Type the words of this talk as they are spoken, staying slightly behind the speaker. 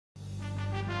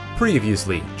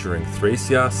Previously, during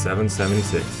Thracia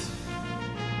 776.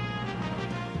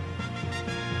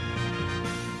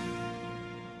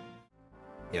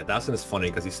 Yeah, that one is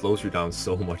funny because he slows you down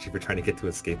so much if you're trying to get to a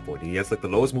escape point. He has like the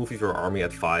lowest move for your army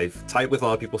at 5, tight with a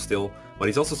lot of people still, but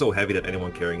he's also so heavy that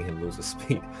anyone carrying him loses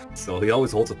speed. So he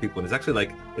always holds up people, and it's actually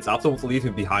like, it's optimal to leave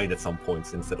him behind at some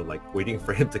points instead of like waiting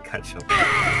for him to catch up.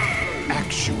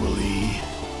 Actually,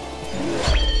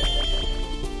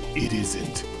 it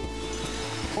isn't.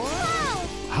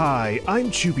 Hi,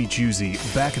 I'm Choopy Choosy,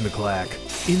 back in the clack.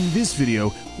 In this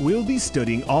video, we'll be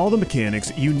studying all the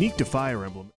mechanics unique to Fire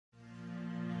Emblem.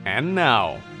 And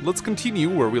now, let's continue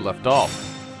where we left off.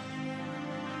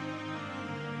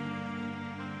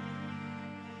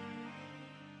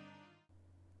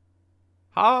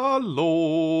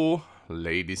 Hello,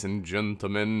 ladies and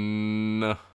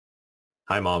gentlemen.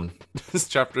 Hi, Mom. This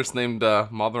chapter's named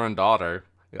Mother and Daughter.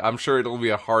 I'm sure it'll be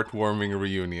a heartwarming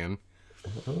reunion.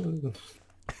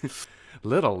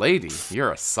 Little lady,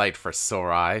 you're a sight for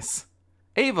sore eyes.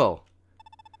 Eyvel!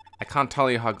 I can't tell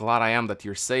you how glad I am that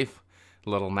you're safe,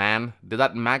 little man. Did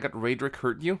that maggot Raedric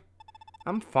hurt you?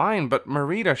 I'm fine, but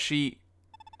Marita,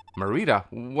 Marita?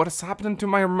 What is happening to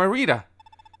my Marita?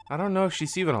 I don't know if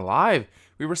she's even alive.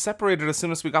 We were separated as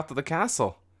soon as we got to the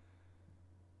castle.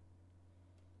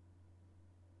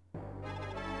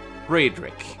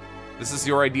 Raedric, this is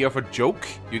your idea of a joke?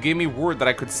 You gave me word that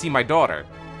I could see my daughter.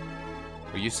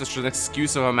 Are you such an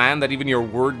excuse of a man that even your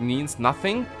word means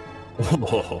nothing?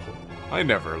 I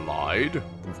never lied.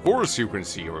 Of course you can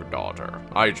see your daughter.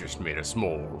 I just made a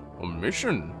small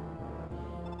omission.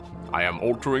 I am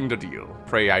altering the deal.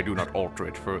 Pray I do not alter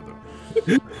it further.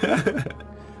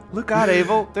 Look out,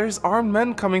 Eyvel. There's armed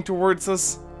men coming towards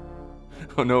us.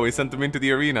 Oh no, we sent them into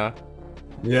the arena.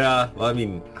 Yeah, well, I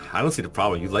mean, I don't see the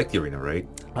problem. You like the arena, right?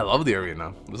 I love the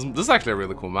arena. This is actually a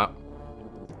really cool map.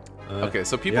 Okay,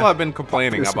 so people yeah. have been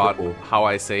complaining about cool. how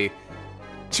I say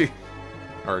chick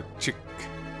or chick.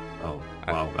 Oh,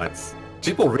 wow, that's...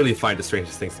 People really find the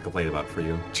strangest things to complain about for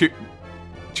you. Chick.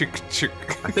 I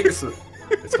think it's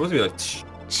supposed to be like ch.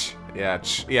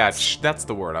 Yeah, that's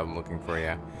the word I'm looking for,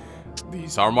 yeah.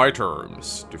 These are my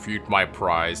terms. Defeat my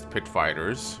prized pit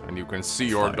fighters, and you can see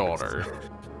your daughter.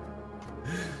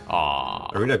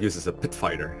 Arena uses a pit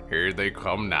fighter. Here they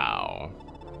come now.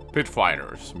 Pit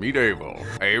fighters, meet Eyvel.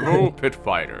 Eyvel, pit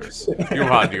fighters. You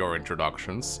had your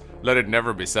introductions. Let it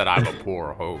never be said I'm a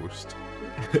poor host.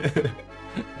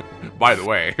 By the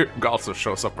way, also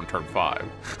shows up on turn 5.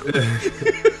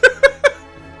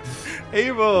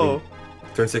 Eyvel!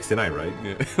 Turn 69, right?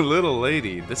 Yeah. Little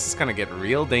lady, this is gonna get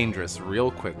real dangerous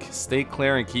real quick. Stay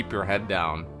clear and keep your head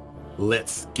down.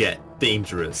 Let's get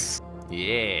dangerous.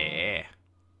 Yeah.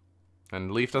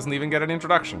 And Leaf doesn't even get an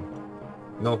introduction.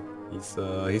 No, he's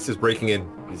just breaking in.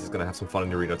 He's just gonna have some fun in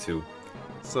the arena too.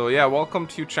 So yeah, welcome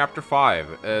to chapter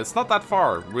 5. It's not that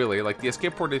far, really. Like the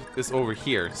escape port is over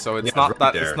here, so it's not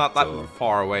that so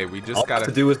far away. We just gotta all you have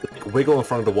to do is like, wiggle in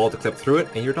front of the wall to clip through it,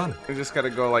 and you're done. We just gotta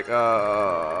go like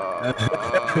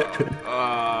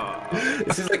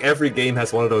It seems like every game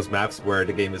has one of those maps where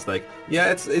the game is like,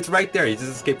 yeah, it's right there. You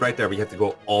just escape right there, but you have to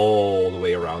go all the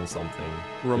way around something.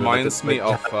 Reminds me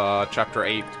of chapter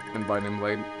 8 in Binding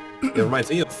Blade. It reminds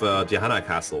me of Johanna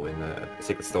Castle in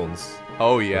Sacred Stones.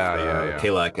 Oh yeah, yeah.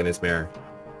 Kalak and his mare.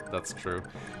 That's true.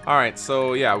 Alright,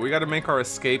 so yeah, we gotta make our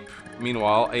escape.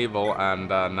 Meanwhile, Eyvel and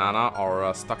Nana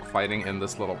are stuck fighting in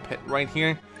this little pit right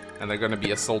here. And they're gonna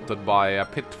be assaulted by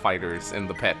pit fighters in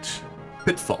the pit.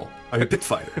 Pitfall. I mean, pit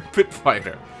fighter. Pit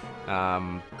fighter.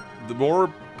 The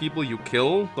more people you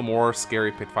kill, the more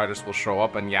scary pit fighters will show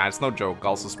up. And yeah, it's no joke,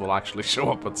 Galsus will actually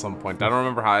show up at some point. I don't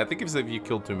remember how. I think it's if you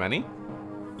kill too many.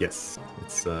 Yes,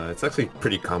 it's actually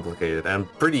pretty complicated and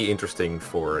pretty interesting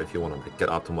for if you want to get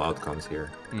optimal outcomes here.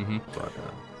 But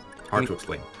hard to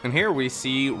explain. And here we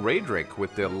see Raedric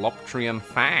with the Loptrian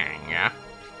Fang.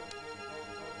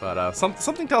 But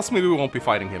something tells me we won't be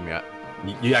fighting him yet.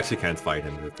 You actually can't fight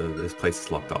him. This place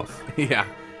is locked off. Yeah,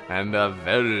 and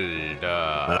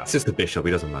Velda. It's just a bishop.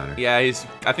 He doesn't matter. Yeah,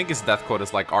 I think his death code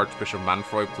is like Archbishop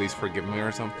Manfroy, please forgive me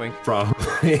or something.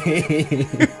 Probably.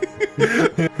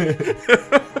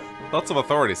 Lots of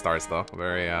authority stars though.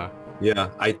 Very Yeah,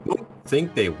 I don't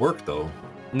think they work though.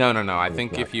 No. I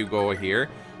think if you go here,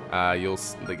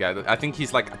 the guy. I think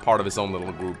he's like a part of his own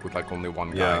little group with like only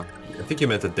one guy. Yeah, I think you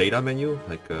meant the data menu,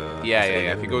 like. Yeah.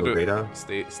 If you go to data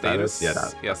status,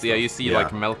 yeah, you see like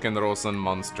Melkenrosen,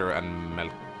 Monster, and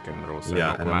Melkenrosen.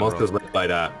 Yeah, and the monster's led by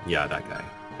that. Yeah, that guy.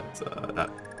 That's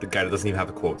the guy that doesn't even have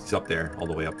a quote. He's up there, all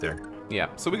the way up there. Yeah,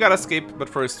 so we gotta escape, but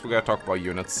first we gotta talk about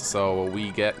units. So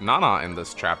we get Nana in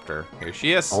this chapter. Here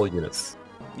she is. All units.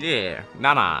 Yeah.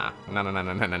 Nana. Nana,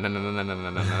 Nana, Nana, Nana, Nana,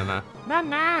 Nana, Nana,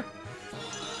 Nana.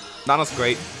 Nana's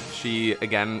great. She,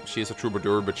 again, she's a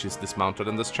troubadour, but she's dismounted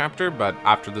in this chapter. But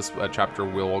after this chapter,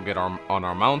 we'll all get on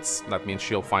our mounts. That means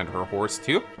she'll find her horse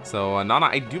too. So Nana,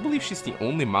 I do believe she's the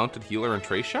only mounted healer in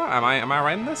Thracia. Am I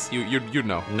right in this? You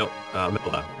know. No,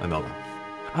 Imelda.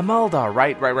 Imelda,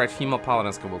 right. Female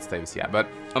paladins can wield staves, yeah. But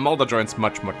Imelda joins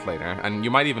much later, and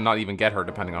you might not even get her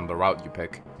depending on the route you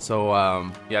pick. So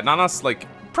yeah, Nana's like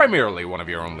primarily one of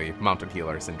your only mounted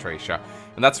healers in Thracia,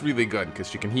 and that's really good because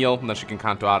she can heal and then she can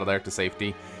canto out of there to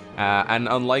safety. And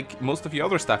unlike most of the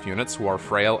other staff units who are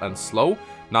frail and slow,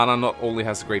 Nana not only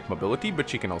has great mobility, but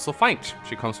she can also fight.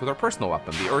 She comes with her personal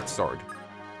weapon, the Earth Sword.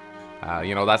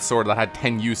 You know, that sword that had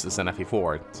 10 uses in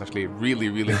FE4. It's actually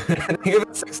really... I think it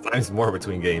was 6 times more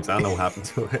between games. I don't know what happened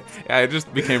to it. Yeah, it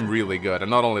just became really good.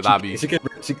 And not only that, she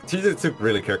took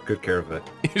really good care of it.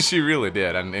 She really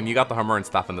did. And you got the hammer and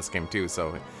stuff in this game too,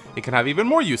 so it can have even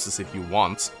more uses if you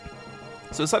want.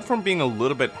 So aside from being a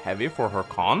little bit heavy for her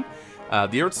con,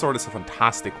 the Earth Sword is a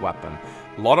fantastic weapon.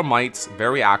 A lot of might,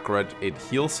 very accurate, it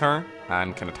heals her,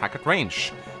 and can attack at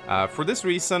range. For this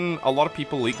reason, a lot of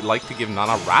people like to give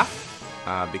Nana Wrath,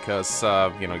 because,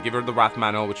 you know, give her the Wrath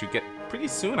manual, which you get pretty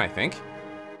soon, I think.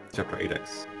 Chapter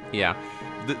 8X. Yeah.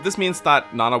 This means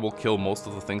that Nana will kill most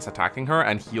of the things attacking her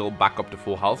and heal back up to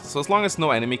full health. So as long as no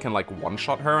enemy can like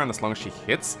one-shot her and as long as she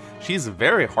hits, she's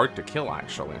very hard to kill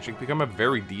actually. And she can become a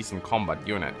very decent combat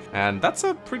unit. And that's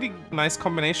a pretty nice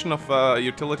combination of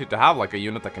utility to have, like a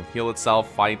unit that can heal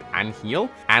itself, fight, and heal,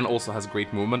 and also has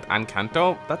great movement and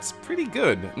canto. That's pretty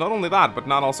good. Not only that, but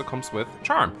Nana also comes with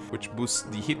Charm, which boosts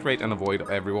the hit rate and avoid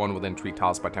everyone within 3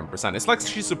 tiles by 10%. It's like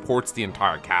she supports the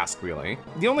entire cast, really.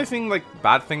 The only thing, like,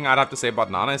 bad thing I'd have to say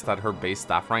about Nana is that her base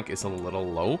staff rank is a little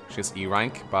low. She has E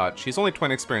rank, but she's only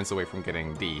 20 experience away from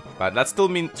getting D. But that still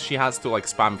means she has to like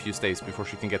spam a few staves before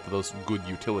she can get to those good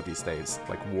utility staves,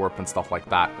 like warp and stuff like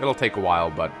that. It'll take a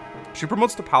while, but she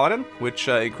promotes to Paladin, which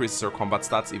increases her combat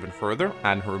stats even further,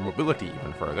 and her mobility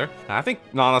even further. And I think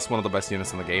Nana's one of the best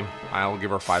units in the game. I'll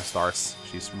give her 5 stars.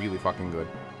 She's really fucking good.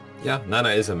 Yeah, Nana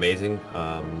is amazing.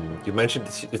 You mentioned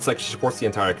it's like she supports the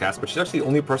entire cast, but she's actually the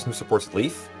only person who supports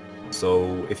Leaf.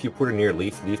 So if you put her near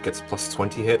Leaf, Leaf gets plus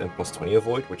 20 hit and plus 20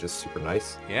 avoid, which is super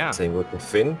nice. Yeah. Same with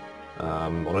Finn.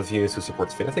 One of the units who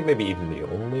supports Finn, I think maybe even the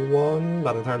only one,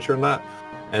 not entirely sure on that.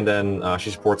 And then she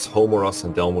supports Homoros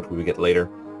and Delmwood, who we get later.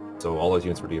 So all those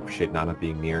units really appreciate Nana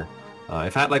being near.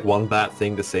 If I had like one bad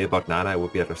thing to say about Nana, it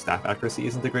would be that her staff accuracy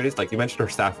isn't the greatest. Like you mentioned her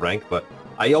staff rank, but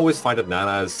I always find that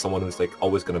Nana is someone who's like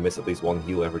always going to miss at least 1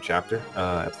 heal every chapter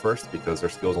at first, because her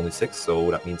skill is only 6, so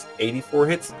that means 84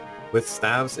 hits. With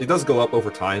staves, it does go up over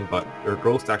time, but her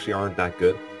growths actually aren't that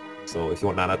good. So if you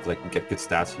want Nana to like get good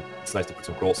stats, it's nice to put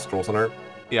some scrolls on her.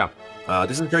 Yeah.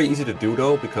 This is very easy to do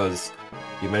though, because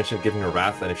you mentioned giving her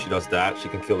Wrath, and if she does that, she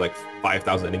can kill like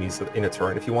 5,000 enemies in a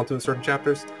turn if you want to in certain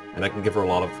chapters, and that can give her a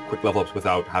lot of quick level ups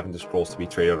without having the scrolls to be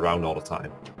traded around all the time.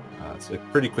 It's a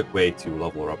pretty quick way to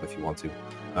level her up if you want to.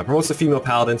 Promotes the female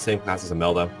paladin, same class as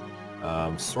Imelda.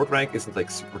 Sword rank isn't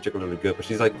like super particularly good, but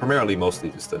she's like primarily mostly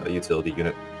just a utility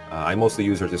unit. I mostly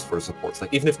use her just for supports.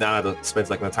 Like even if Nana spends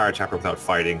like an entire chapter without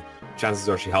fighting, chances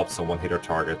are she helps someone hit her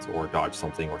target or dodge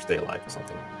something or stay alive or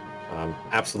something.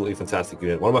 Absolutely fantastic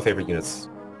unit. One of my favorite units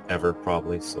ever,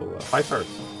 probably. So 5 stars.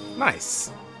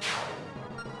 Nice.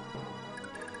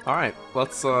 All right,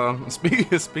 let's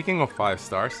speaking of 5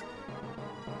 stars.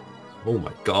 Oh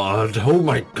my god! Oh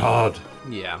my god!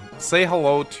 Yeah, say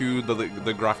hello to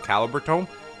the Graf Caliber Tome.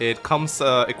 It comes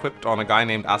equipped on a guy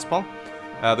named Aspel.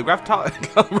 The Graf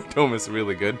Caliber Tome is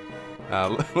really good.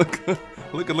 Look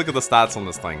at the stats on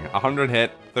this thing. 100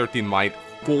 hit, 13 might,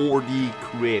 40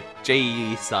 crit.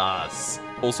 Jesus.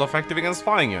 Also effective against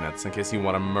flying units, in case you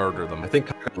want to murder them. I think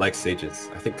Kaga likes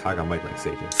sages. I think Kaga might like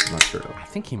sages. I'm not sure though. I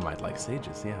think he might like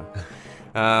sages,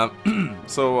 yeah.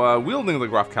 So wielding the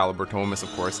Graf Caliber Tome is of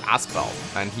course Aspel,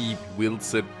 and he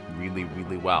wields it really,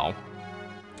 really well.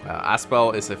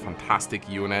 Aspel is a fantastic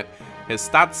unit. His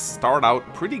stats start out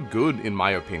pretty good in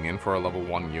my opinion for a level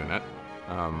 1 unit.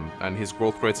 And his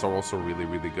growth rates are also really,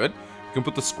 really good. You can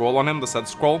put the scroll on him, the set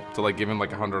scroll, to like give him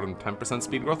like 110%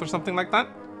 speed growth or something like that.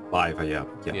 5,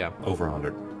 yeah, over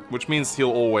 100. Which means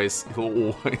he'll always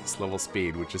level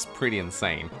speed, which is pretty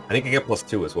insane. And he can get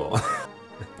 +2 as well.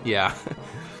 Yeah.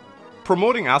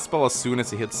 Promoting Aspel as soon as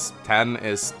he hits 10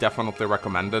 is definitely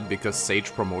recommended because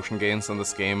Sage promotion gains in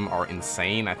this game are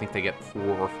insane. I think they get 4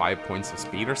 or 5 points of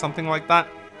speed or something like that.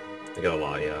 They get a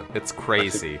lot, yeah. It's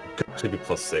crazy. Could actually be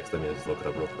 +6, let me just look it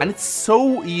up real quick. And it's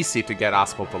so easy to get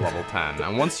Aspel to level 10.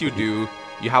 And once you do,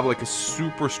 you have like a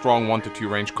super strong 1 to 2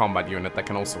 range combat unit that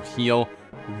can also heal,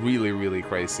 really, really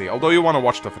crazy. Although you want to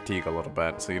watch the fatigue a little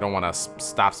bit, so you don't want to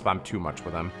staff spam too much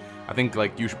with him. I think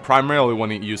like you should primarily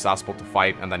want to use Aspel to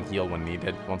fight and then heal when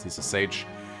needed once he's a Sage.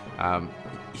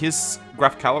 His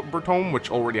Graph Caliber Tome, which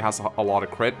already has a lot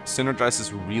of crit,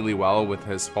 synergizes really well with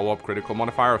his follow-up critical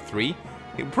modifier of 3.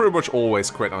 He'll pretty much always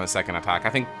crit on his second attack. I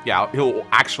think, yeah, he'll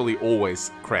actually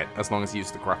always crit as long as he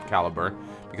uses the Graph Caliber,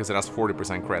 because it has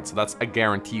 40% crit, so that's a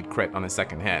guaranteed crit on his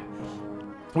second hit.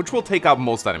 Which will take out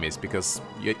most enemies, because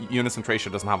Unison Thracia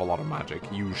doesn't have a lot of magic,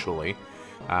 usually.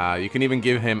 You can even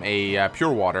give him a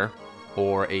Pure Water,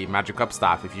 or a Magic Up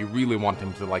Staff if you really want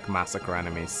him to, like, massacre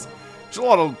enemies. There's a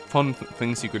lot of fun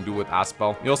things you can do with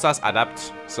Aspel. He also has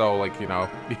Adept, so, like, you know,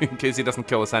 in case he doesn't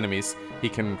kill his enemies, he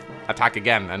can attack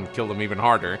again and kill them even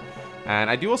harder. And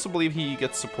I do also believe he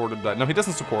gets supported by... No, he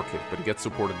doesn't support Leaf, but he gets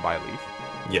supported by Leaf.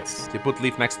 Yes. So you put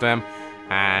Leaf next to him,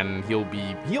 and he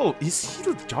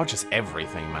dodges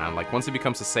everything, man. Like, once he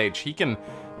becomes a Sage, he can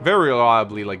very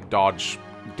reliably, like, dodge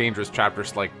dangerous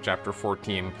chapters like Chapter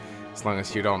 14, as long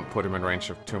as you don't put him in range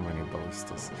of too many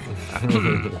ballistas.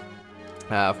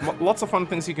 Lots of fun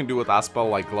things you can do with Aspel,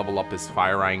 like level up his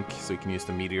fire rank, so you can use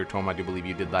the Meteor Tome. I do believe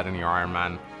you did that in your Iron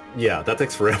Man. Yeah, that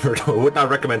takes forever. I would not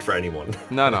recommend for anyone.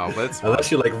 No, but it's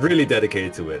unless you're like really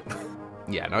dedicated to it.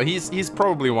 Yeah, no, he's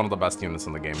probably one of the best units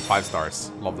in the game. 5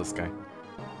 stars. Love this guy.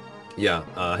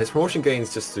 Yeah, his promotion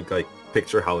gains, just to like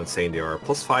picture how insane they are.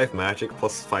 +5 magic,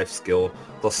 +5 skill,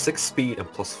 +6 speed, and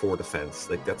 +4 defense.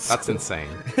 Like that's insane.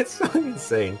 It's so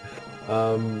insane.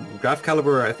 Graph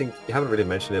Caliber, I think you haven't really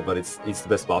mentioned it, but it's the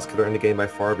best boss killer in the game by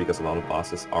far, because a lot of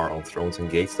bosses are on thrones and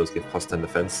gates. Those give +10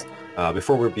 defense.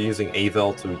 Before we'll be using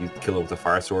Eyvel to kill it with a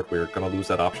fire sword. We're gonna lose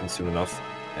that option soon enough,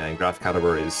 and Graph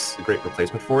Caliber is a great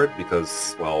replacement for it,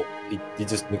 because, well, he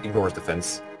just ignores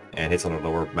defense and hits on a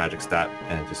lower magic stat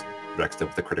and just wrecks them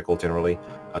with the critical generally.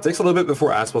 It takes a little bit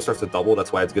before Aspel starts to double.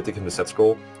 That's why it's good to give him the set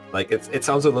scroll. Like, it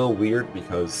sounds a little weird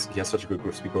because he has such a good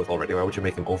speed growth already. Why would you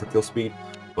make him overkill speed?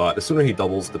 But the sooner he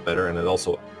doubles, the better, and it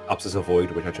also ups his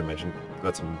avoid, which I should mention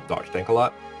lets him dodge tank a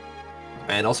lot.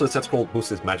 And also the set scroll boosts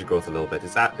his magic growth a little bit.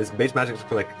 His base magic is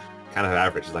like kind of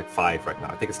average. It's like 5 right now.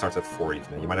 I think it starts at 4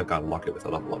 even. You might have gotten lucky with a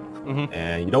level up.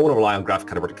 And you don't want to rely on Graph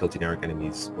Caliber to kill generic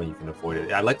enemies when you can avoid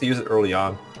it. I like to use it early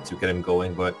on to get him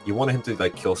going, but you want him to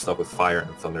like kill stuff with fire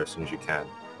and thunder as soon as you can.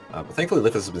 But thankfully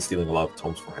Lithus has been stealing a lot of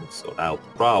tomes for him, so that'll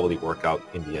probably work out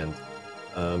in the end.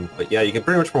 But yeah, you can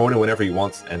pretty much promote him whenever you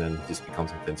want, and then he just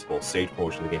becomes invincible. Sage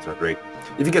promotion, the games are great.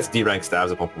 If he gets D rank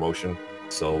stabs upon promotion,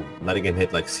 so letting him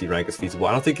hit like C rank is feasible.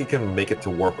 I don't think he can make it to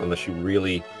work unless you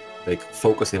really like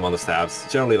focus him on the stabs.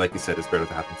 Generally, like you said, it's better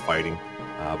to have him fighting.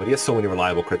 But he has so many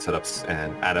reliable crit setups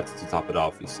and Adept to top it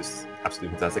off. He's just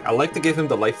absolutely fantastic. I like to give him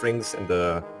the life rings and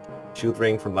the shield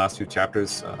ring from the last few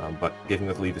chapters, but giving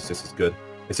with Leaf is just as good.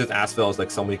 It's just Aspel is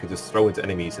like someone you can just throw into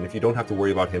enemies, and if you don't have to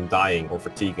worry about him dying or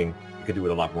fatiguing, you can do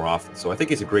it a lot more often. So I think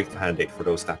he's a great candidate for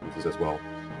those stat boosters as well.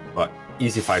 But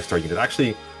easy 5-star unit.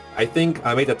 Actually, I think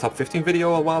I made that top 15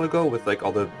 video a while ago with like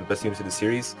all the best units in the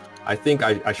series. I think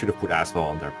I should have put Aspel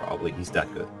on there probably. He's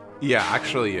that good. Yeah,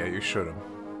 actually, yeah, you should have.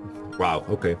 Wow,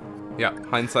 okay. Yeah,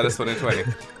 hindsight is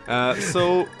 20/20.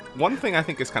 So one thing I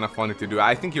think is kind of funny to do,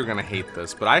 I think you're gonna hate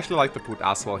this, but I actually like to put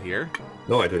Aspel here.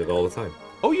 No, I do it all the time.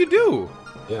 Oh, you do?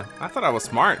 Yeah. I thought I was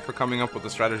smart for coming up with a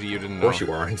strategy you didn't know. Of course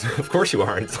you aren't. Of course you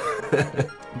aren't.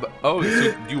 But, oh,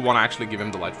 so do you want to actually give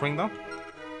him the life ring though?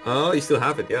 Oh, you still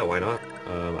have it. Yeah, why not?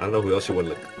 I don't know who else you would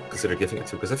like consider giving it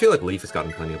to, because I feel like Leaf has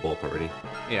gotten plenty of bulk already.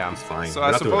 Yeah, he's fine. So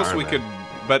I suppose we could,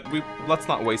 but let's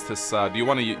not waste this. Do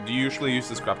you usually use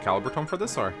this Graph Caliber Tome for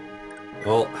this, or?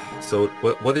 Well, so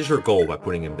what is your goal by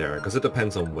putting him there? Because it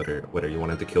depends on whether you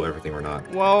want him to kill everything or not.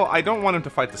 Well, I don't want him to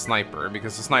fight the sniper,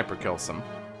 because the sniper kills him.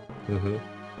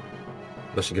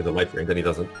 Unless you give the life ring, then he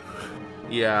doesn't.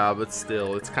 Yeah, but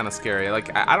still, it's kind of scary.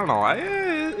 Like, I don't know.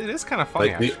 It is kind of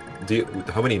funny. Like,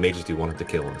 how many mages do you want him to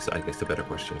kill? Is, I guess, the better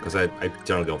question. Because I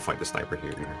generally don't fight the sniper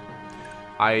here either.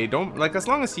 I don't, like, as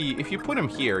long as if you put him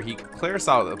here, he clears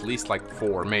out at least, like,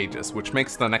 4 mages, which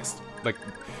makes the next, like,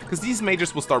 because these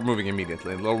mages will start moving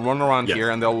immediately. They'll run around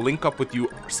here, and they'll link up with you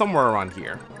somewhere around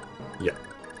here. Yeah.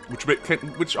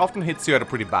 Which often hits you at a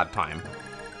pretty bad time.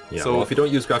 Yeah, so, well, if you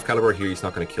don't use Graph Caliber here, he's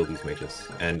not going to kill these mages.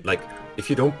 And, like, if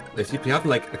you have,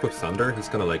 like, equipped Thunder, he's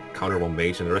going to, like, counter one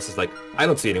mage, and the rest is, like, I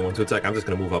don't see anyone to attack, I'm just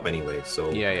going to move up anyway,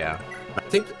 so... Yeah. I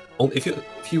think, if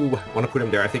you want to put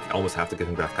him there, I think you almost have to give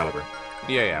him Graph Caliber.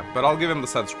 Yeah, but I'll give him the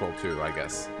set scroll, too, I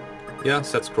guess. Yeah,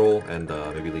 set scroll, and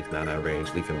maybe leave mana in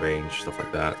range, leaf in range, stuff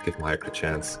like that, give him a higher crit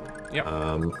chance. Yeah.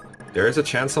 There is a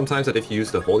chance sometimes that if you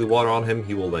use the holy water on him,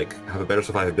 he will like have a better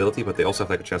survivability, but they also have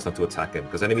like a chance not to attack him,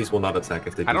 because enemies will not attack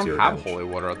if they do 0 damage. I don't have holy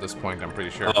water at this point, I'm pretty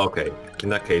sure. Oh, okay. In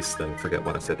that case, then forget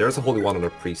what I said. There's a holy water on the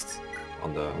priest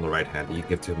on the right hand that you can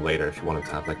give to him later if you want him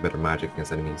to have like better magic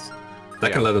against enemies.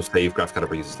 That can let him save Graph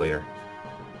Caliber uses later.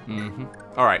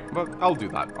 Alright, well, I'll do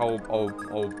that. I'll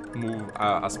move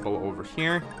Aspo over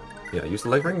here. Yeah, use the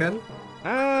life ring then?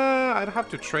 I'd have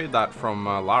to trade that from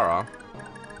Lara.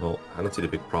 Well, I don't see the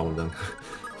big problem then.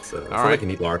 So it's All not right. like you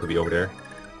need Lara to be over there.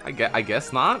 I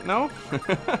guess not, no?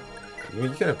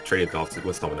 You can have traded off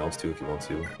with someone else too if you want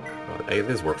to. But hey, it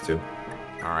is worth too.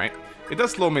 Alright. It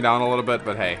does slow me down a little bit,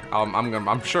 but hey,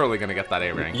 I'm surely gonna get that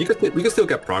A ring. We can still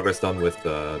get progress done with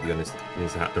the units.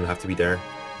 Units don't have to be there.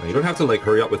 You don't have to like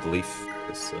hurry up with the leaf,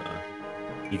 because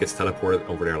he gets teleported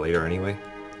over there later anyway.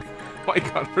 Oh my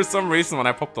god, for some reason when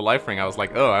I popped the life ring, I was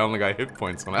like, oh, I only got hit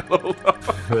points when I leveled up.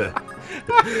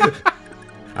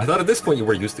 I thought at this point you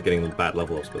were used to getting bad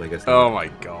level ups, but I guess not. Oh my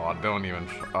god, don't even.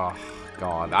 Oh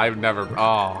god, I've never.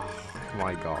 Oh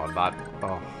my god, that.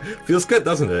 Oh. Feels good,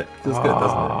 doesn't it? Feels good,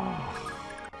 doesn't it?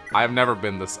 I've never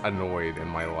been this annoyed in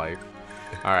my life.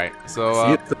 Alright, so.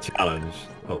 See, it's a challenge.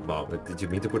 Oh, wow. Did you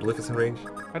mean to put Liffus in range?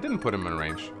 I didn't put him in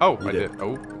range. Oh, I did.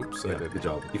 Oh, oops, Yeah, I did. good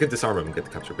job. You can disarm him and get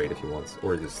the capture bait if you want,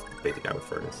 or just bait the guy with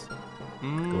Fergus.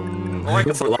 Or I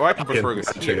can put Fergus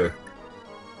here.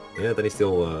 Yeah, then he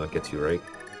still gets you, right?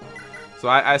 So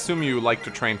I assume you like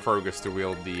to train Fergus to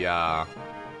wield the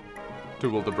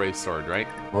brave sword, right?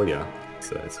 Oh yeah,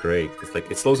 it's great. It's like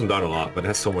it slows him down a lot, but it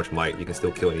has so much might. You can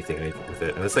still kill anything with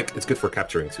it, and it's like it's good for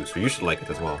capturing too. So you should like it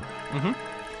as well.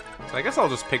 So I guess I'll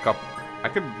just pick up. I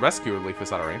could rescue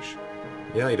Leafus out of range.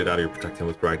 Yeah, either that or you protect him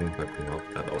with Brighton, but you know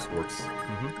that also works.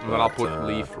 And then I'll put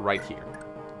Leaf right here.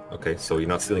 Okay, so you're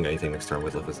not stealing anything next turn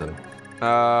with Liffus then?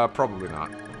 Probably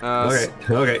not.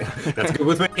 Okay, that's good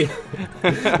with me.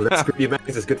 Let's screw you back.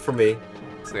 This is good for me.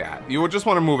 So yeah, you would just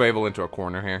want to move Eyvel into a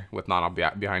corner here with Nana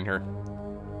behind her.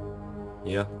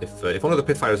 Yeah, if one of the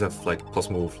pit fighters have like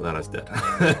plus move, Lana's dead.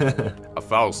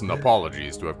 1,000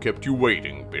 apologies to have kept you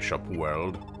waiting, Bishop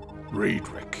Weld.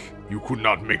 Raedric, you could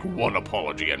not make one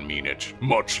apology and mean it,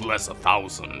 much less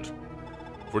 1,000.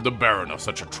 For the Baron of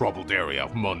such a troubled area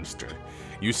of Munster,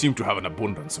 you seem to have an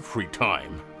abundance of free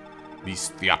time.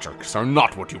 These theatrics are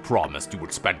not what you promised you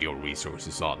would spend your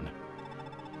resources on.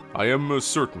 I am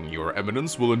certain your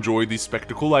eminence will enjoy the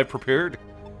spectacle I've prepared.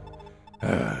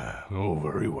 Oh,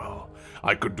 very well.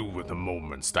 I could do with a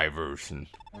moment's diversion.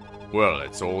 Well,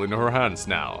 it's all in her hands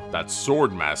now. That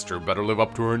Swordmaster better live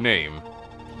up to her name.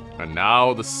 And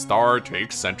now the star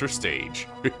takes center stage.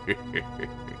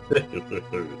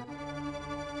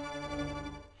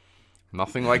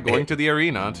 Nothing like going to the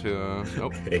arena to...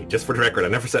 Nope. Hey, just for the record, I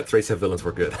never said Thracia villains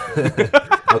were good.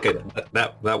 Okay,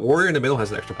 that warrior in the middle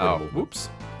has an extra point. Oh, of movement. whoops.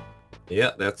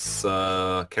 Yeah, that's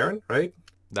Karen, right?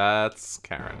 That's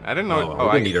Karen. I didn't know...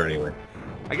 I didn't need her anyway.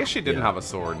 I guess she didn't have a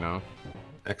sword, no.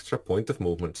 Extra point of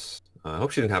movement. I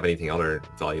hope she didn't have anything other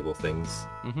valuable things.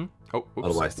 Oh, oops.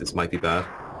 Otherwise, this might be bad.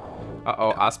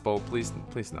 Uh-oh, Aspo, please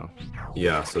no.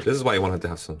 Yeah, so this is why I wanted to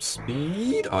have some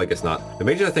speed. Oh, I guess not. The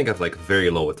mages, I think, have like very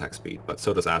low attack speed, but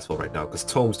so does Asphalt right now, because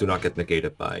tomes do not get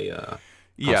negated by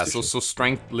yeah, so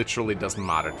strength literally doesn't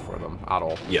matter for them at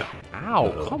all. Yeah.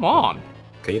 Ow, come on!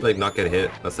 Can you like not get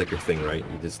hit? That's like your thing, right?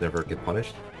 You just never get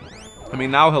punished? I mean,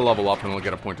 now he'll level up and he'll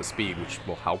get a point of speed, which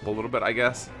will help a little bit, I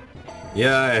guess.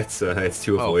 Yeah, it's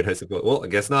to avoid, I suppose. Well, I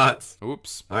guess not.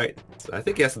 Oops. Alright, so I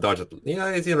think he has to dodge it.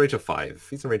 Yeah, he's in range of 5.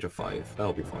 He's in range of 5.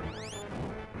 That'll be fine.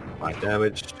 5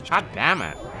 damage. God damn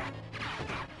it.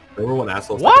 Remember when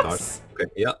assholes What? dodge?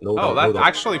 Okay, yeah, no. Oh, no, that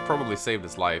actually probably saved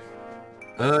his life.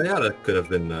 Yeah, that could have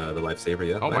been the lifesaver,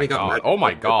 yeah. Oh And my he got god. mad. Oh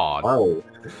my god. Wow.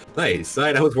 Nice.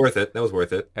 Alright, that was worth it. That was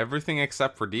worth it. Everything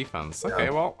except for defense. Yeah. Okay,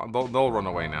 well, they'll run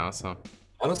away now, so...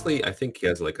 Honestly, I think he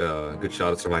has like a good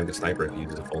shot at surviving the sniper if he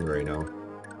uses a phone right now.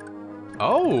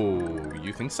 Oh,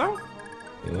 you think so?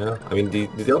 Yeah, I mean,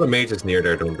 the other mages near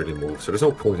there don't really move, so there's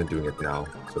no point in doing it now.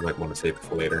 So I might want to save it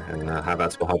for later, and have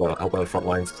that help out the front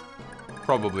lines.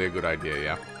 Probably a good idea,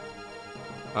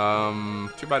 yeah.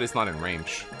 Too bad he's not in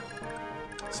range.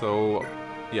 So,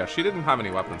 yeah, she didn't have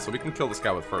any weapons, so we can kill this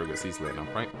guy with Fergus easily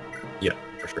enough, right? Yeah,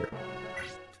 for sure.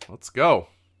 Let's go.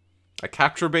 I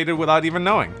capture baited without even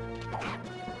knowing.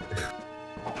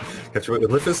 Capture bait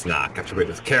with Liffus? Nah, capture bait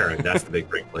with Karen. That's the big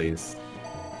break, please.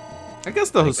 I guess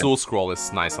the Hazul scroll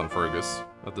is nice on Fergus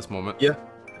at this moment. Yeah,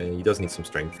 and he does need some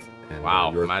strength. And,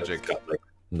 wow, yours magic. Got, like,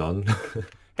 none.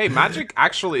 Hey, magic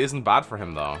actually isn't bad for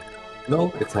him, though.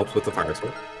 No, it helps with the fire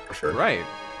sword, for sure. Right.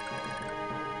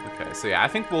 Okay, so yeah, I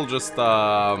think we'll just,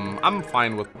 I'm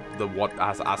fine with what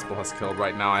Aspel has killed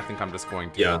right now. I think I'm just going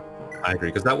to... Yeah, I agree,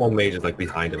 because that one mage is like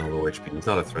behind and on low HP. He's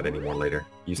not a threat anymore later.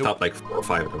 You stop like 4 or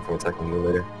 5 of them from attacking you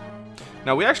later.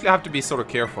 Now, we actually have to be sort of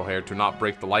careful here to not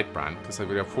break the light brand, because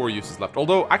we have 4 uses left.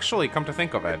 Although, actually, come to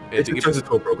think of it... It turns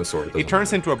into a broken sword, it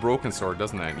turns into a broken sword,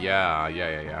 doesn't it?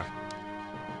 Yeah.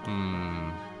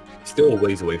 Still a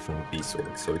ways away from the beast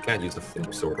sword, so you can't use the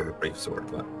flame sword or the brave sword,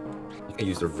 but you can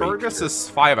use the Fergus is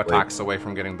 5 attacks away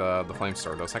from getting the flame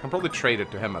sword, though, so I can probably trade it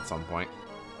to him at some point.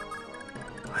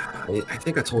 I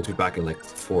think I told you back in like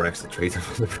 4x to trade him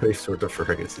from the brave sword to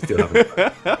Fergus. You still haven't.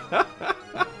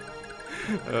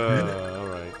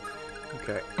 Alright.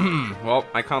 Okay. Well,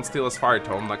 I can't steal his fire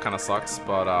tome, that kind of sucks,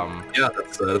 but Yeah,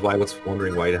 that's why I was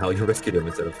wondering why the hell you rescued him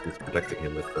instead of just protecting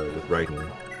him with writing.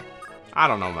 I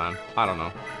don't know, man. I don't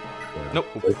know. Yeah. Nope.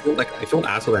 If you don't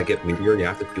asshole that get meteor, you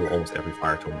have to steal almost every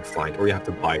fire tome you find, or you have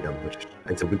to buy them, which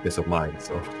is a weakness of mine.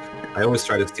 So I always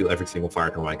try to steal every single fire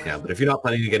tome I can. But if you're not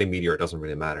planning to get a meteor, it doesn't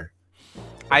really matter.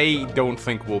 I don't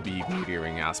think we'll be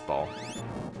meteoring Aspal.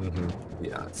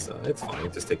 Yeah, it's fine.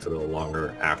 It just takes a little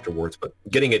longer afterwards, but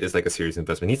getting it is like a serious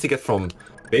investment. It needs to get from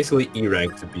basically E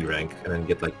rank to B rank, and then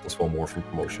get like +1 more from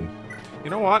promotion. You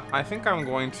know what? I think I'm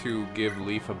going to give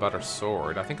Leaf a better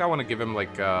sword. I think I want to give him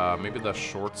like maybe the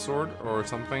short sword or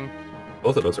something.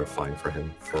 Both of those are fine for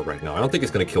him for right now. I don't think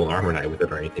he's going to kill an armor knight with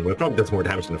it or anything, but it probably does more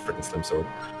damage than a freaking slim sword.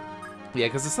 Yeah,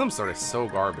 because the slim sword is so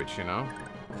garbage, you know?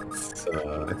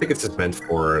 I think it's just meant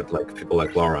for like people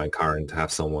like Laura and Karen to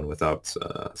have someone without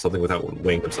something without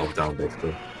weighing themselves down,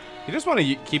 basically. You just want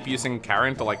to keep using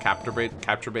Karen to like capture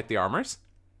bait the armors?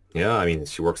 Yeah, I mean,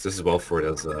 she works just as well for it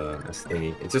as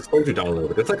thingy. It just slows you down a little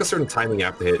bit. There's like a certain timing you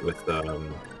have to hit with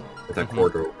that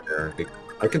corridor over there.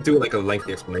 I can do like a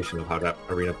lengthy explanation of how that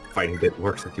arena fighting bit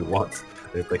works if you want.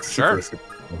 It's like super.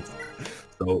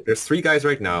 So there's 3 guys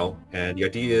right now, and the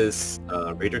idea is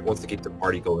Raedric wants to keep the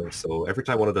party going, so every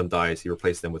time one of them dies, he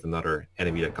replaces them with another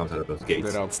enemy that comes out of those gates.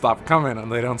 They don't stop coming,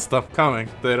 and they don't stop coming.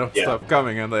 They don't stop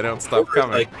coming, and they don't stop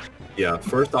coming.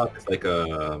 First off, it's like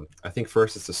I think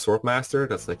first it's a Swordmaster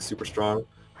that's like super strong,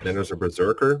 and then there's a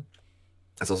Berserker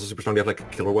that's also super strong. They have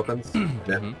like killer weapons, and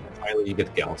then finally you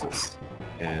get Galsus.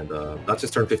 And not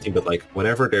just turn 15, but like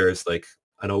whenever there's like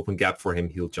an open gap for him,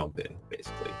 he'll jump in,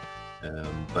 basically.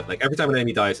 But like every time an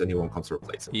enemy dies, a new one comes to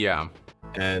replace him. Yeah.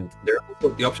 And there's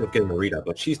also the option of getting Marita,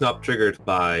 but she's not triggered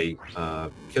by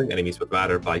killing enemies, but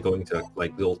rather by going to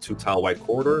like little 2-tile wide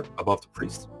corridor above the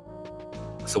priest.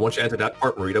 So once you enter that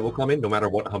part, Marita will come in, no matter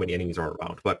how many enemies are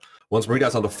around. But once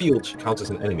Marita's on the field, she counts as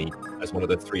an enemy, as one of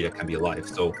the 3 that can be alive.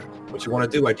 So what you want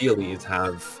to do, ideally, is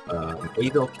have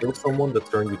Eyvel kill someone the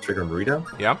turn you trigger Marita.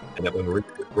 Yeah. And that when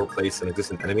Marita will replace an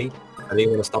existing enemy, and then you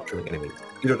want to stop killing enemies.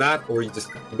 Either that, or you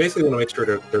basically want to make sure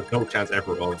that there's no chance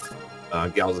ever of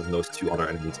Galsus and those 2 other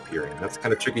enemies appearing. That's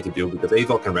kind of tricky to do, because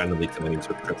Eyvel can randomly kill enemies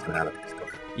with crits and atoms and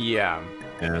stuff. Yeah.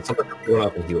 And sometimes you run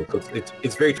up and heal, so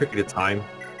it's very tricky to time.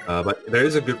 But there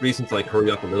is a good reason to like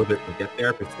hurry up a little bit and get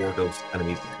there before those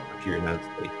enemies appear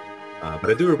immediately. But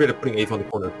I do regret that putting Eyvel in the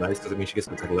corner is nice, because it means she gets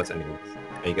to attack less enemies,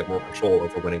 and you get more control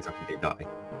over when exactly they die.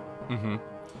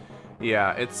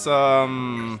 Yeah, it's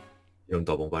You don't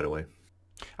double, by the way.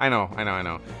 I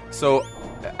know. So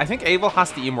I think Eyvel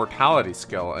has the immortality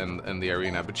skill in the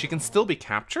arena, but she can still be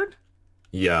captured?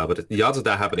 Yeah, but the odds of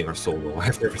that happening are so low.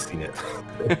 I've never seen it.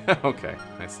 Okay,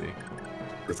 I see.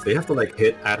 Because they have to like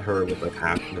hit at her with like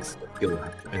half this skill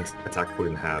and attack put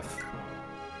in half.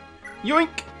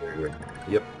 Yoink!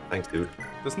 Yep, thanks, dude.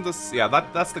 Doesn't this... Yeah,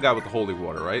 that's the guy with the holy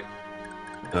water, right?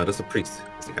 That's the priest.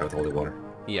 That's the guy with holy water.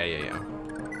 Yeah.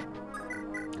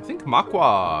 I think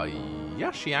Makwa...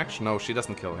 Yeah, she actually... No, she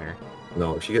doesn't kill here.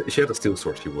 No, if she had a steel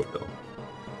sword, she would, though.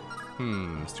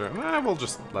 We'll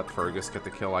just let Fergus get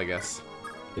the kill, I guess.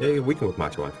 Yeah, we can whip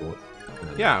Macho if you want.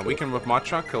 Yeah, we can whip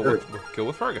Macho, kill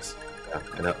with Fergus. Yeah,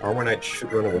 and that Armor Knight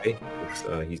should run away.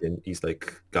 He's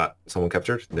like got someone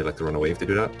captured. They like to run away if they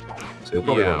do that. So he'll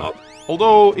probably run up.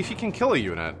 Although, if he can kill a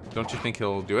unit, don't you think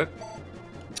he'll do it?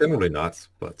 Generally not,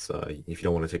 but if you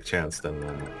don't want to take a chance, then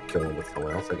kill him with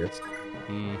someone else, I guess.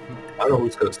 I don't know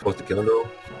who's supposed to kill him, though.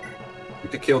 You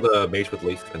could kill the mage with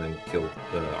Leaf and then kill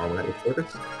the Armor Knight with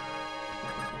Fergus.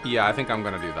 Yeah, I think I'm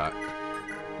gonna do that.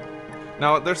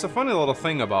 Now, there's a funny little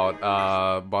thing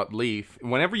about Leaf.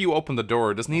 Whenever you open the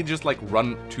door, doesn't he just, like,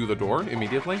 run to the door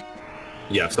immediately?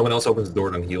 Yeah, if someone else opens the door,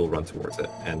 then he'll run towards it.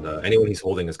 And anyone he's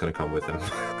holding is going to come with him.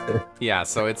 Yeah,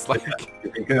 so it's like...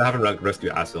 Yeah, you can have him rescue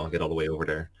Aspal and get all the way over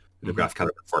there. The graph kind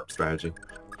of a FARP strategy.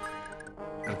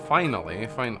 And finally,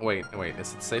 wait,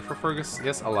 is it safe for Fergus?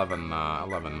 Yes, 11.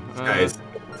 11. Guys,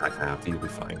 attack half, he'll be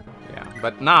fine. Yeah,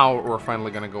 but now we're finally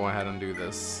going to go ahead and do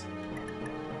this.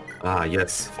 Ah,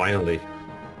 yes, finally.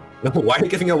 No, why are you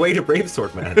giving away the Brave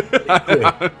Sword, man?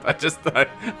 I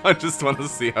just want to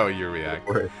see how you react.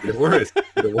 You're the worst.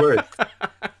 You're the worst.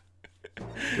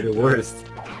 You're the worst.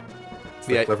 It's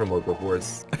the clever mode, but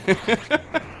worse.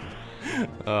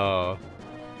 Oh.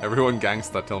 Everyone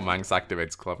gangsta till Manx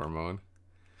activates clever mode.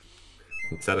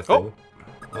 Is that a thing?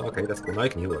 Oh, okay, that's cool. Now I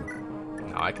can heal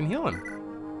him. Now I can heal him.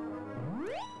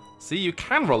 See, you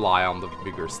can rely on the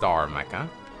bigger star, Mecha.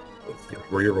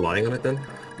 Were you relying on it then?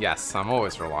 Yes, I'm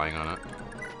always relying on it.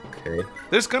 Okay.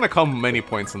 There's gonna come many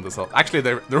points in this. Actually,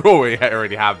 there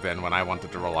already have been when I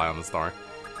wanted to rely on the star.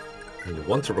 You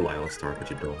want to rely on the star, but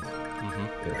you don't.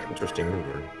 Yeah, interesting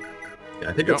maneuver. Yeah,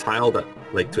 I think the tile that,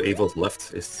 like, to Eyvel's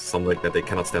left is something like that they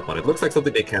cannot step on. It looks like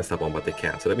something they can step on, but they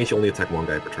can't. So that means you only attack one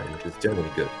guy per turn, which is generally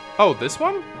good. Oh, this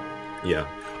one? Yeah.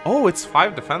 Oh, it's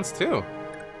 5 defense too.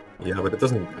 Yeah, but it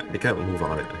doesn't. They can't move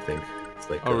on it. I think. It's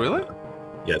like. Oh, really?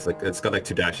 Yeah, it's like it's got like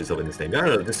 2 dashes up in this name. I don't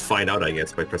know. Just find out, I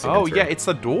guess, by pressing. Oh enter. yeah, it's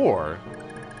a door.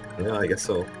 Yeah, I guess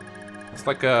so. It's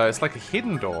like a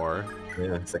hidden door.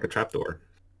 Yeah, it's like a trap door.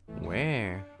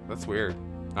 Wow, that's weird.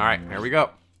 All right, here we go.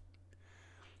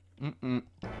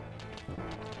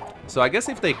 So I guess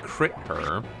if they crit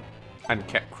her and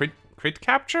crit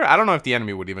capture, I don't know if the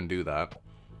enemy would even do that.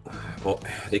 Well,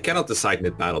 they cannot decide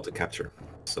mid-battle to capture.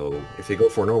 So if they go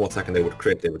for a normal attack and they would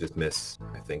crit, they would just miss,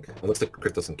 I think. Unless the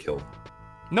crit doesn't kill.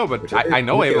 No, but I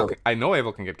know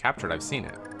Eyvel can get captured. I've seen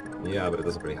it. Yeah, but it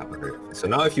doesn't really happen very often. So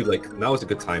now if you now is a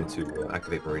good time to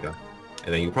activate Merida.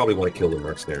 And then you probably want to kill the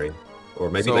mercenary. Or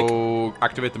maybe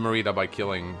activate the Merida by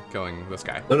killing this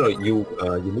guy. No, you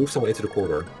move someone into the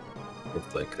corridor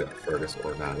with like Fergus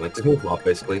or Van. Like just move them up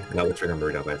basically, and that will trigger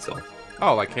Merida by itself.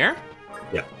 Oh, like here?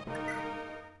 Yeah.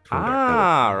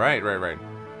 Right.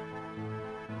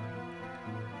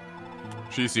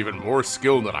 She's even more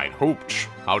skilled than I'd hoped.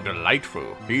 How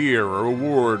delightful. Here, a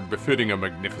reward befitting a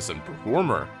magnificent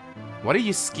performer. What are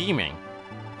you scheming?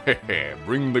 Hehe,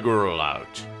 bring the girl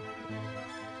out.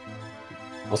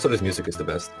 Also, this music is the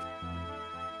best.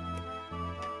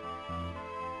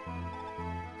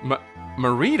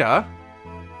 Merida?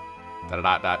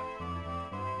 Da.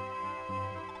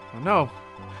 Oh no,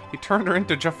 he turned her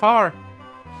into Jafar.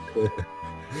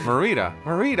 Merida,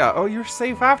 oh, you're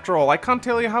safe after all. I can't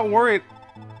tell you how worried.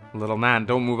 Little man,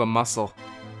 don't move a muscle.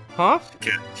 Huh?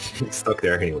 She's stuck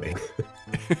there anyway.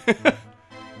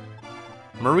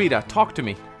 Merida, talk to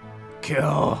me.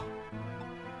 Kill.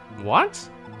 What?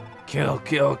 Kill.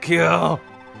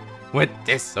 With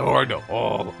this sword,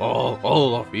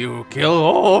 all of you. Kill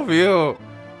all of you.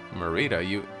 Merida,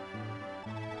 you...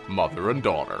 Mother and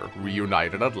daughter,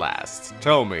 reunited at last.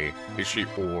 Tell me, is she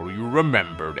all you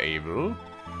remembered, Eyvel?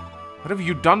 What have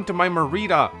you done to my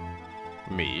Merida?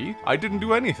 Me? I didn't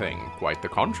do anything. Quite the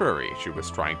contrary. She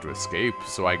was trying to escape,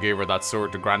 so I gave her that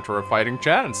sword to grant her a fighting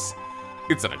chance.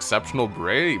 It's an exceptional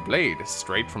blade,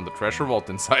 straight from the treasure vault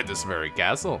inside this very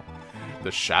castle.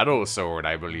 The Shadow Sword,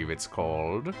 I believe it's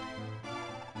called.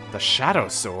 The Shadow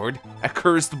Sword? A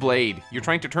cursed blade. You're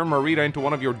trying to turn Merida into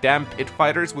one of your damn pit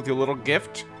fighters with your little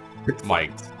gift? My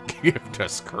gift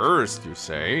is cursed, you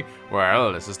say?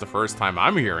 Well, this is the first time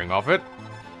I'm hearing of it.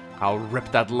 I'll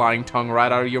rip that lying tongue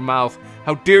right out of your mouth.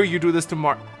 How dare you do this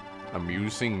to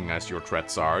Amusing as your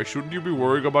threats are, shouldn't you be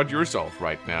worrying about yourself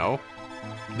right now?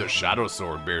 The Shadow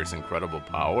Sword bears incredible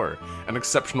power, an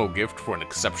exceptional gift for an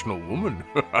exceptional woman.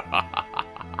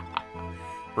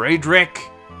 Raedric!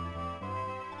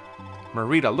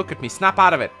 Merida, look at me, snap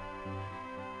out of it!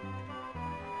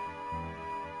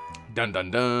 Dun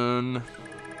dun dun!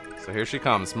 So here she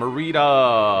comes,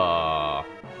 Merida!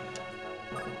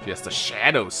 She has the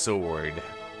Shadow Sword.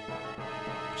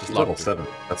 She's level 7.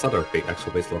 That's not her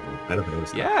actual base level. I never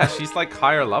noticed that. Yeah, she's like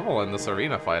higher level in this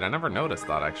arena fight. I never noticed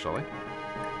that, actually.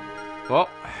 Well,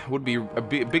 would be a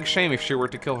big shame if she were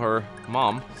to kill her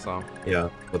mom, so... Yeah,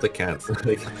 but they can't.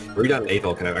 Like, Merida and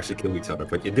Eyvel can actually kill each other,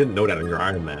 but you didn't know that in your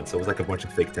Iron Man, so it was like a bunch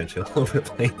of fake tension all over the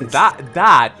place.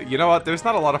 You know what, there's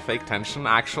not a lot of fake tension,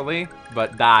 actually,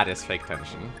 but that is fake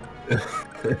tension.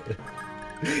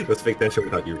 It was fake tension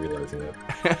without you realizing it.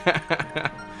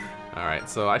 Alright,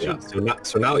 so I should...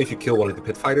 So now if you kill one of the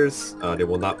pit fighters, there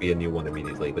will not be a new one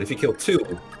immediately. But if you kill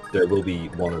 2, there will be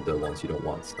one of the ones you don't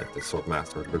want, like the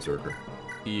Swordmaster or the Berserker.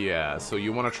 Yeah, so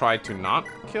you want to try to not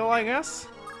kill, I guess?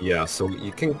 Yeah, so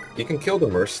you can kill the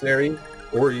mercenary,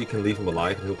 or you can leave him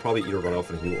alive, and he'll probably either run off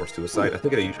and heal or suicide. I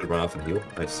think they usually run off and heal.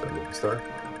 Nice movie star.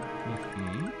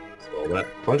 So that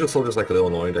bunch of soldiers like a little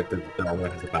annoying, like the one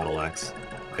that has a battle axe.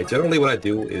 Generally what I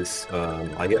do is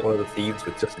I get one of the thieves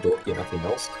with just a door key and nothing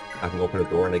else. I can open the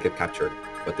door and they get captured,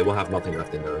 but they will have nothing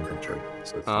left in their inventory.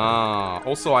 So it's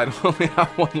also I only have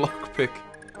 1 lockpick.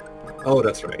 Oh,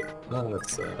 that's right.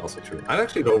 That's also true. I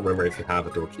actually don't remember if you have a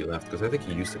door key left, because I think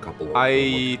you used a couple of...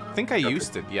 I think I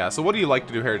used it, yeah. So what do you like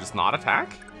to do here? Just not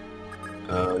attack?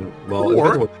 Well,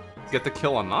 Or get the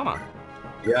kill on Nana.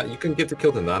 Yeah, you can get the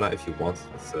kill to Nana if you want.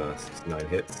 It's 69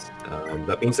 hits.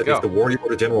 That means that if the warrior or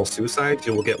the general suicide,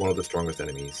 you will get one of the strongest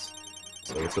enemies.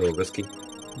 So it's a little risky.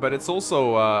 But it's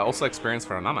also experience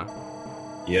for Nana.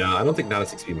 Yeah, I don't think Nana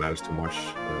 6p matters too much.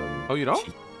 Oh, you don't?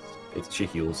 She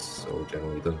heals, so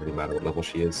generally it doesn't really matter what level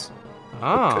she is.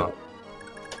 Ah.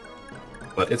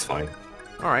 But it's fine.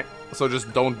 Alright, so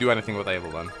just don't do anything with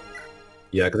Eyvel then.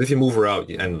 Yeah, because if you move her out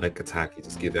and like attack, you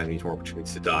just give enemies more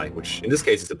opportunities to die, which in this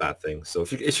case is a bad thing. So if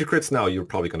she crits now, you're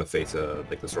probably gonna face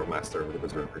like the Swordmaster or the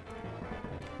Berserker.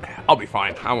 I'll be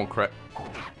fine. I won't crit.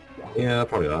 Yeah,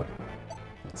 probably not.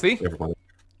 See? Never punished.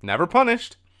 Never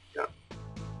punished. Yeah.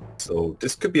 So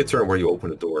this could be a turn where you open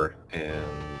the door, and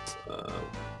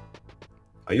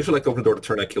I usually like to open the door the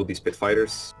turn I kill these pit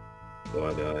fighters,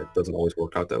 but it doesn't always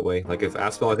work out that way. Like if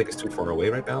Eyvel, I think, is too far away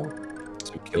right now.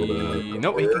 So kill the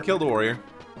nope, he can kill the warrior.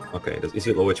 Okay, is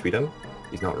he low HP then?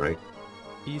 He's not, right?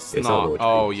 He's not.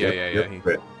 Oh, yeah.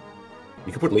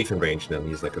 You can put Leaf in range, and then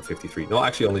he's like a 53. No,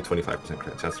 actually only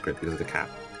 25% chance to crit because of the cap.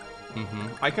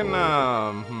 I can,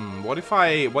 what if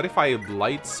I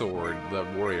light sword the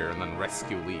warrior and then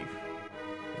rescue Leaf?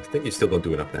 I think you still don't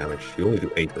do enough damage. You only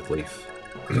do 8 with Leaf.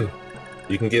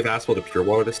 You can give Eyvel the Pure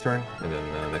Water this turn, and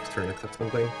then next turn attack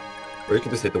something. Or you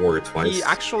can just hit the warrior twice. He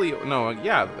actually, no,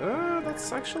 yeah,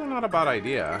 that's actually not a bad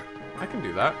idea. I can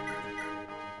do that.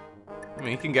 I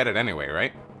mean, he can get it anyway,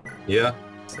 right? Yeah,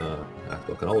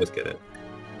 Eyvel can always get it.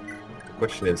 The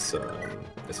question is,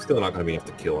 it's still not going to be enough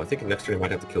to kill. I think next turn you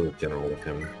might have to kill the general with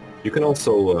him. You can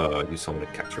also use someone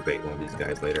to capture bait one of these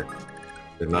guys later.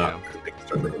 They're not the biggest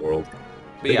threat in the world.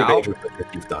 But yeah,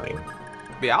 he's dying.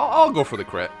 But yeah, I'll go for the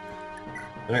crit.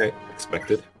 Alright,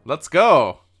 expected. Let's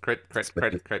go! Crit.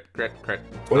 25%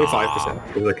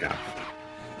 for the cap.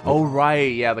 Oh,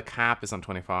 right, yeah, the cap is on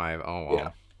 25. Oh, wow.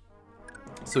 Yeah.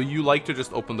 So you like to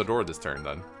just open the door this turn,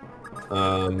 then?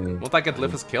 Won't that get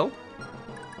Lithus killed?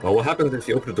 Well, what happens if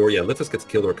you open the door? Yeah, Lithus gets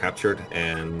killed or captured,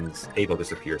 and Eyvel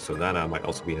disappears, so Nana might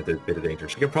also be in a bit of danger.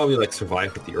 She can probably, like,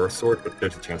 survive with the Earth Sword, but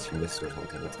there's a chance she misses or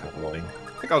something. That's kind of annoying.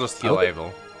 I think I'll just heal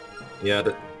Eyvel. Yeah,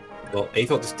 well,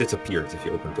 Eyvel just disappears if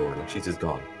you open the door. Like, she's just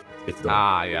gone. It's done.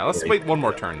 Ah, yeah. Let's wait one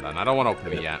more turn, then. I don't want to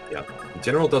open it yet. Yeah. The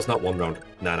General does not one-round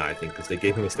Nana, I think, because they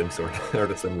gave him a Slim Sword, or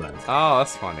the Slim Lance. Oh,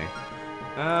 that's funny.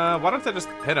 Why don't I just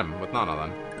hit him with Nana,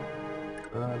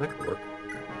 then? That could work.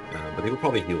 But he will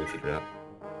probably heal if you do that.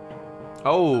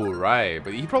 Oh, right.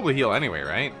 But he'd probably heal anyway,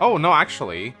 right? Oh, no,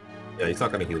 actually. Yeah, he's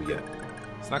not going to heal yet.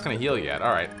 It's not going to heal yet.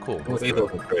 All right, cool. With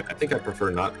Eyvel, I think I prefer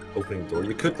not opening the door.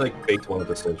 You could, like, bait one of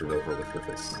the soldiers over with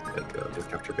Lithus. Like, just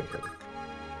capture bait him.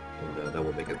 And that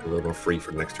will make it a little more free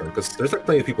for the next turn. Because there's like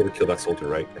plenty of people to kill that soldier,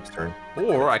 right? Next turn.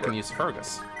 Or I can use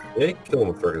Fergus. Yeah, you can kill him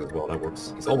with Fergus as well. That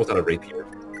works. He's almost out of rapier.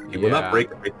 He will not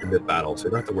break a rapier mid-battle, so you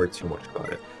don't have to worry too much about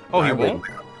it. Oh, he won't?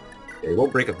 Yeah, he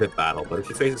won't break a mid-battle, but if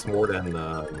he faces more than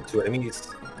 2 enemies,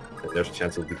 then there's a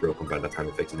chance it'll be broken by the time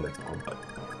he faces the next combat.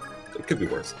 So it could be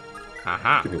worse.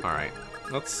 Aha. Alright.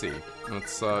 Let's see.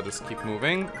 Let's just keep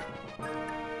moving.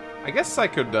 I guess I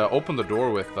could open the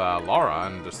door with Lara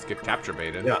and just get capture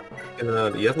baited. Yeah, and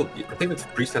I think it's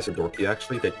Priest has a door key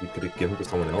actually that you could give to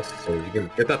someone else, so you can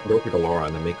get that door key to Lara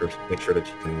and then make sure that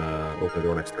you can open the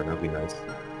door next turn. That'd be nice.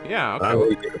 Yeah, okay. I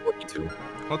really take the door key too.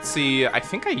 Let's see. I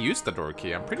think I used the door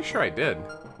key. I'm pretty sure I did.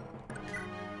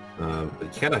 But you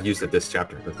cannot use it this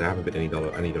chapter because there haven't been any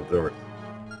doors.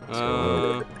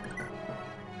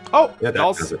 Oh, yeah,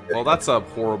 well, that's a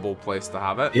horrible place to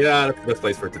have it. Yeah, that's the best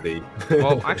place for it to be.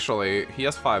 Well, actually, he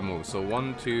has 5 moves. So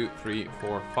 1, 2, 3,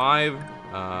 4, 5.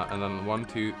 And then 1,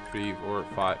 2, 3, 4,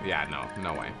 5. Yeah,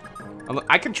 no way.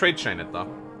 I can trade chain it,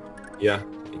 though. Yeah,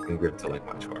 you can give it to, like,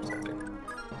 Macho or something.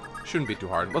 Shouldn't be too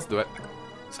hard. Let's do it.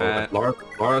 So, Lara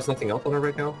has nothing else on her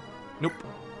right now? Nope.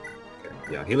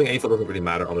 Okay. Yeah, healing Eyvel doesn't really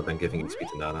matter other than giving XP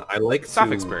to Nana. I like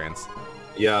Staff experience.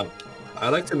 Yeah. I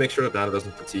like to make sure that Nana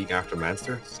doesn't fatigue after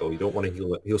Manster, so you don't want to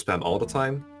heal spam all the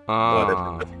time. But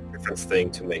it's a different thing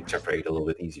to make chapter 8 a little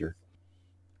bit easier.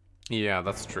 Yeah,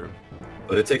 that's true.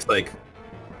 But it takes like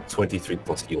 23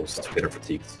 plus heals to get her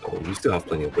fatigued, so you still have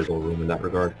plenty of wiggle room in that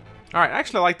regard. Alright, I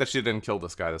actually like that she didn't kill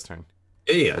this guy this turn.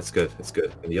 Yeah, it's good, it's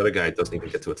good. And the other guy doesn't even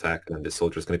get to attack, and this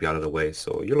soldier's going to be out of the way,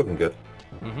 so you're looking good.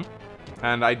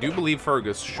 And I do believe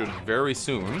Fergus should very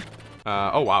soon...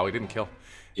 oh wow, he didn't kill.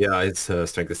 Yeah, his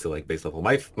strength is still like base level.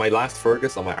 My last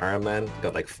Fergus on my Iron Man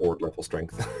got like 4th level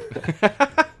strength.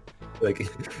 Like,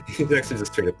 he's actually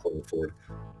just straight up pulling forward.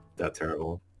 That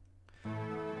terrible.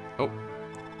 Oh.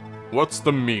 What's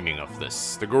the meaning of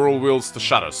this? The girl wields the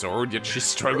shadow sword, yet she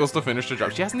struggles to finish the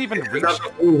job. She hasn't even reached...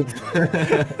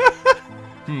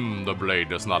 The blade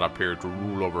does not appear to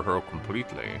rule over her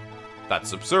completely.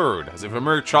 That's absurd, as if a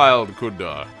mere child could,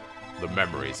 The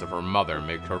memories of her mother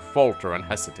make her falter and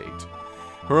hesitate.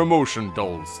 Her emotion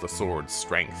dulls the sword's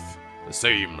strength, the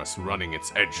same as running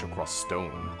its edge across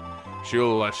stone.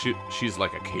 She's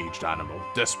like a caged animal,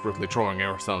 desperately throwing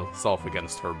herself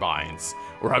against her binds.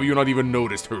 Or have you not even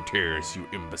noticed her tears, you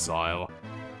imbecile?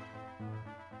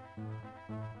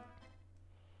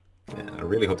 Yeah, I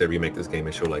really hope they remake this game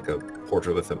and show like a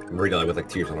portrait with Marina with like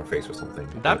tears on her face or something.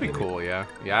 That'd be cool, yeah.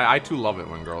 Yeah, I too love it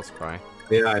when girls cry.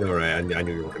 Yeah, I know, right? I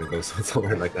knew you were gonna go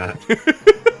somewhere like that.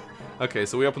 Okay,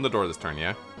 so we open the door this turn,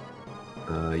 yeah?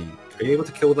 Are you able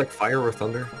to kill with like fire or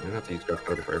thunder? You don't have to use graph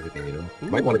powder for everything, you know? You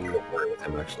might want to kill a warrior with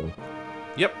him, actually.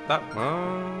 Yep, that,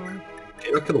 Can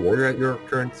you not kill the warrior at your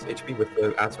current HP with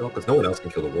the Eyvel? Because no one else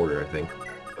can kill the warrior, I think.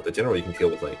 But the general you can kill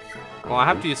with like... Well, I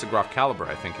have to use a graph caliber,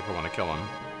 I think, if I want to kill him.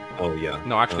 Oh, yeah.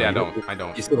 No, actually, I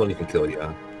don't. You still don't even kill,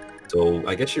 yeah. So,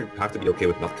 I guess you have to be okay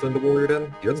with not killing the warrior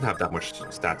then? He doesn't have that much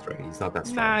stats, right? He's not that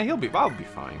strong. Nah, I'll be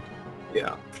fine.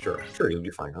 Yeah, sure, you'll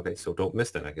be fine. Okay, so don't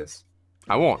miss then, I guess.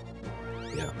 I won't.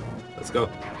 Yeah, let's go.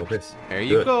 Don't miss. There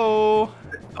you go.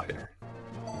 Fire.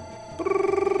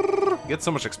 Get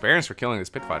so much experience for killing these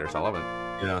pit fighters. I love it.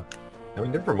 Yeah. I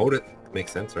mean, they're promoted.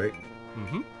 Makes sense, right?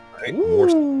 Mm-hmm. Right?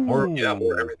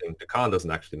 More everything. The con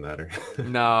doesn't actually matter.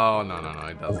 No,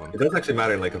 it doesn't. It does actually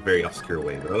matter in like a very obscure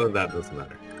way, but other than that, it doesn't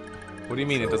matter. What do you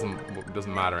mean it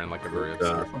doesn't matter in like a very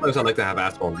obscure? Sometimes I like to have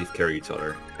Eyvel and Leaf carry each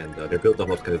other, and their build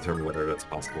levels can determine whether that's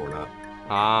possible or not.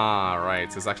 Ah,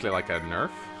 right. So it's actually like a nerf?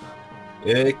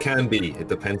 It can be. It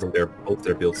depends on both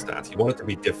their build stats. You want it to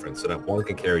be different so that one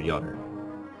can carry the other.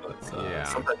 But yeah.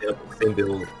 Sometimes they have the same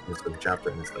build in this chapter,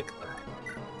 and it's like...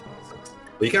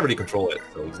 But you can't really control it,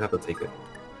 so you just have to take it.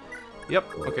 Yep.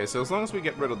 Okay, so as long as we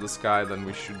get rid of this guy, then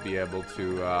we should be able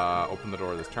to open the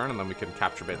door this turn, and then we can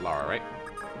capture bait Lara, right?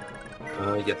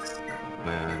 Yes.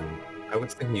 And I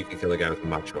was thinking you could kill a guy with a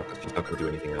macho, because she's not going to do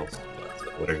anything else.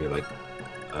 But whatever you like.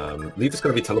 Leaf is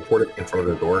going to be teleported in front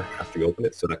of the door after you open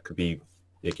it, so that could be...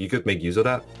 Like, you could make use of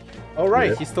that. Oh,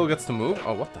 right. Yeah. He still gets to move?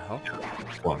 Oh, what the hell? Yeah.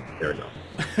 Come on. There we go.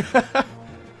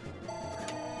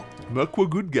 Makwa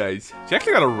good guys. She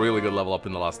actually got a really good level up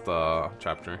in the last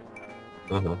chapter.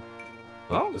 Uh-huh.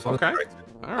 Oh, okay.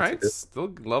 Alright,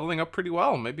 still leveling up pretty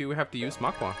well. Maybe we have to use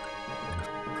Makwa.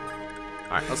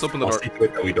 Alright, let's open the door. See to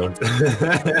it that we don't.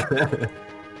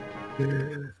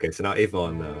 Okay, so now Eyvel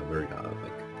and Marina,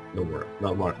 like,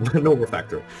 no more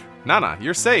factor. Nana,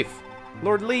 you're safe.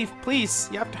 Lord Leaf, please,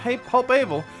 you have to help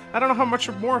Eyvel. I don't know how much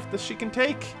more of this she can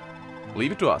take.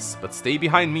 Leave it to us, but stay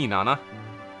behind me, Nana.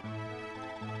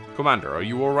 Commander, are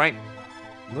you alright?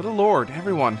 Little Lord,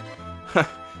 everyone.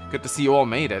 Good to see you all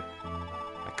made it.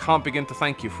 I can't begin to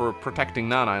thank you for protecting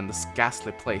Nana in this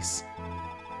ghastly place.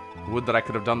 Would that I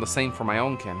could have done the same for my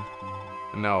own kin.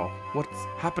 No, what's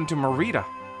happened to Marita?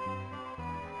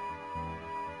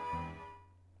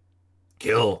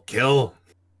 Kill.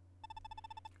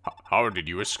 How did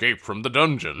you escape from the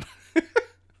dungeon?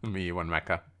 Me when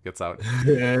Mecha gets out.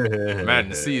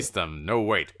 Men, seize them. No,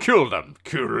 wait. Kill them.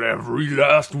 Kill every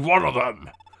last one of them.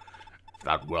 If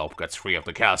that whelp gets free of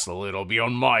the castle, it'll be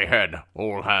on my head.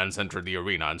 All hands enter the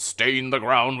arena and stain the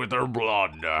ground with their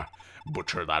blood.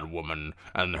 Butcher that woman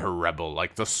and her rebel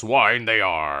like the swine they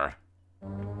are.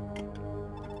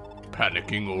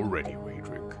 Panicking already,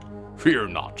 Raedric. Fear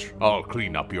not. I'll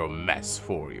clean up your mess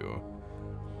for you.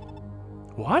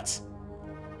 What?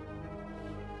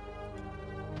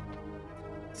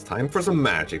 It's time for some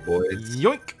magic, boys.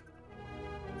 Yoink!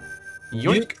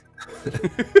 Yoink!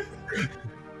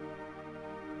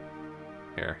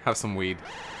 Here, have some weed.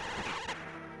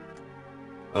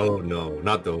 Oh no,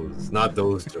 not those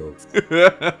jokes.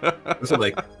 Those are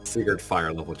like secret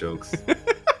fire level jokes.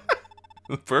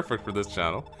 Perfect for this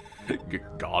channel.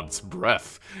 God's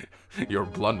breath. Your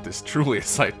blunt is truly a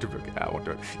sight to behold.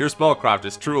 Your spellcraft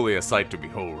is truly a sight to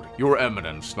behold. Your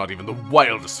eminence, not even the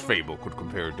wildest fable could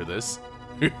compare to this.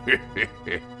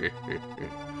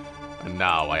 And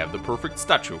now I have the perfect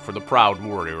statue for the proud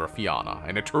warrior of Fianna,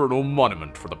 an eternal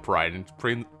monument for the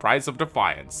prize of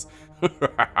defiance.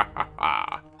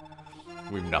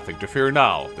 We've nothing to fear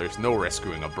now. There's no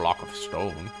rescuing a block of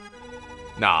stone.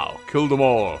 Now, kill them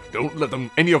all. Don't let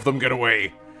any of them get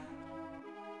away.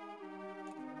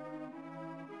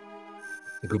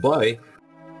 Goodbye.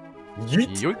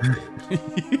 Yeet.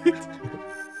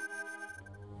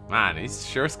 Man, he's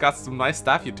sure's got some nice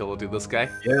staff utility, this guy.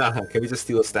 Yeah, can we just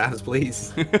steal his staffs,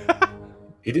 please?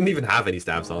 He didn't even have any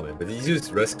staffs on him, but he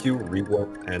used rescue,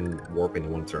 rewarp, and warp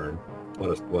in one turn.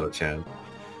 What a chant.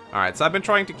 Alright, so I've been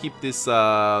trying to keep this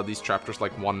these chapters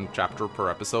like 1 chapter per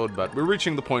episode, but we're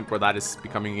reaching the point where that is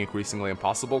becoming increasingly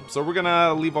impossible. So we're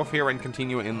gonna leave off here and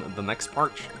continue in the next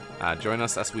part. Join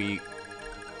us as we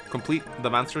complete the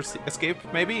Monster's Escape,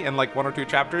 maybe, in like 1 or 2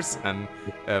 chapters, and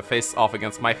face off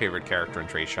against my favorite character in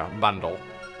Thracia, Bandol.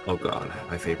 Oh god,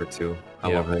 my favorite too. I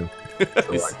love him.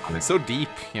 He's so deep,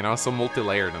 you know, so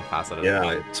multi-layered and faceted.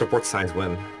 Yeah, support signs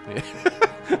win.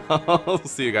 I'll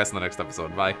see you guys in the next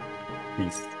episode. Bye.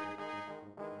 Peace.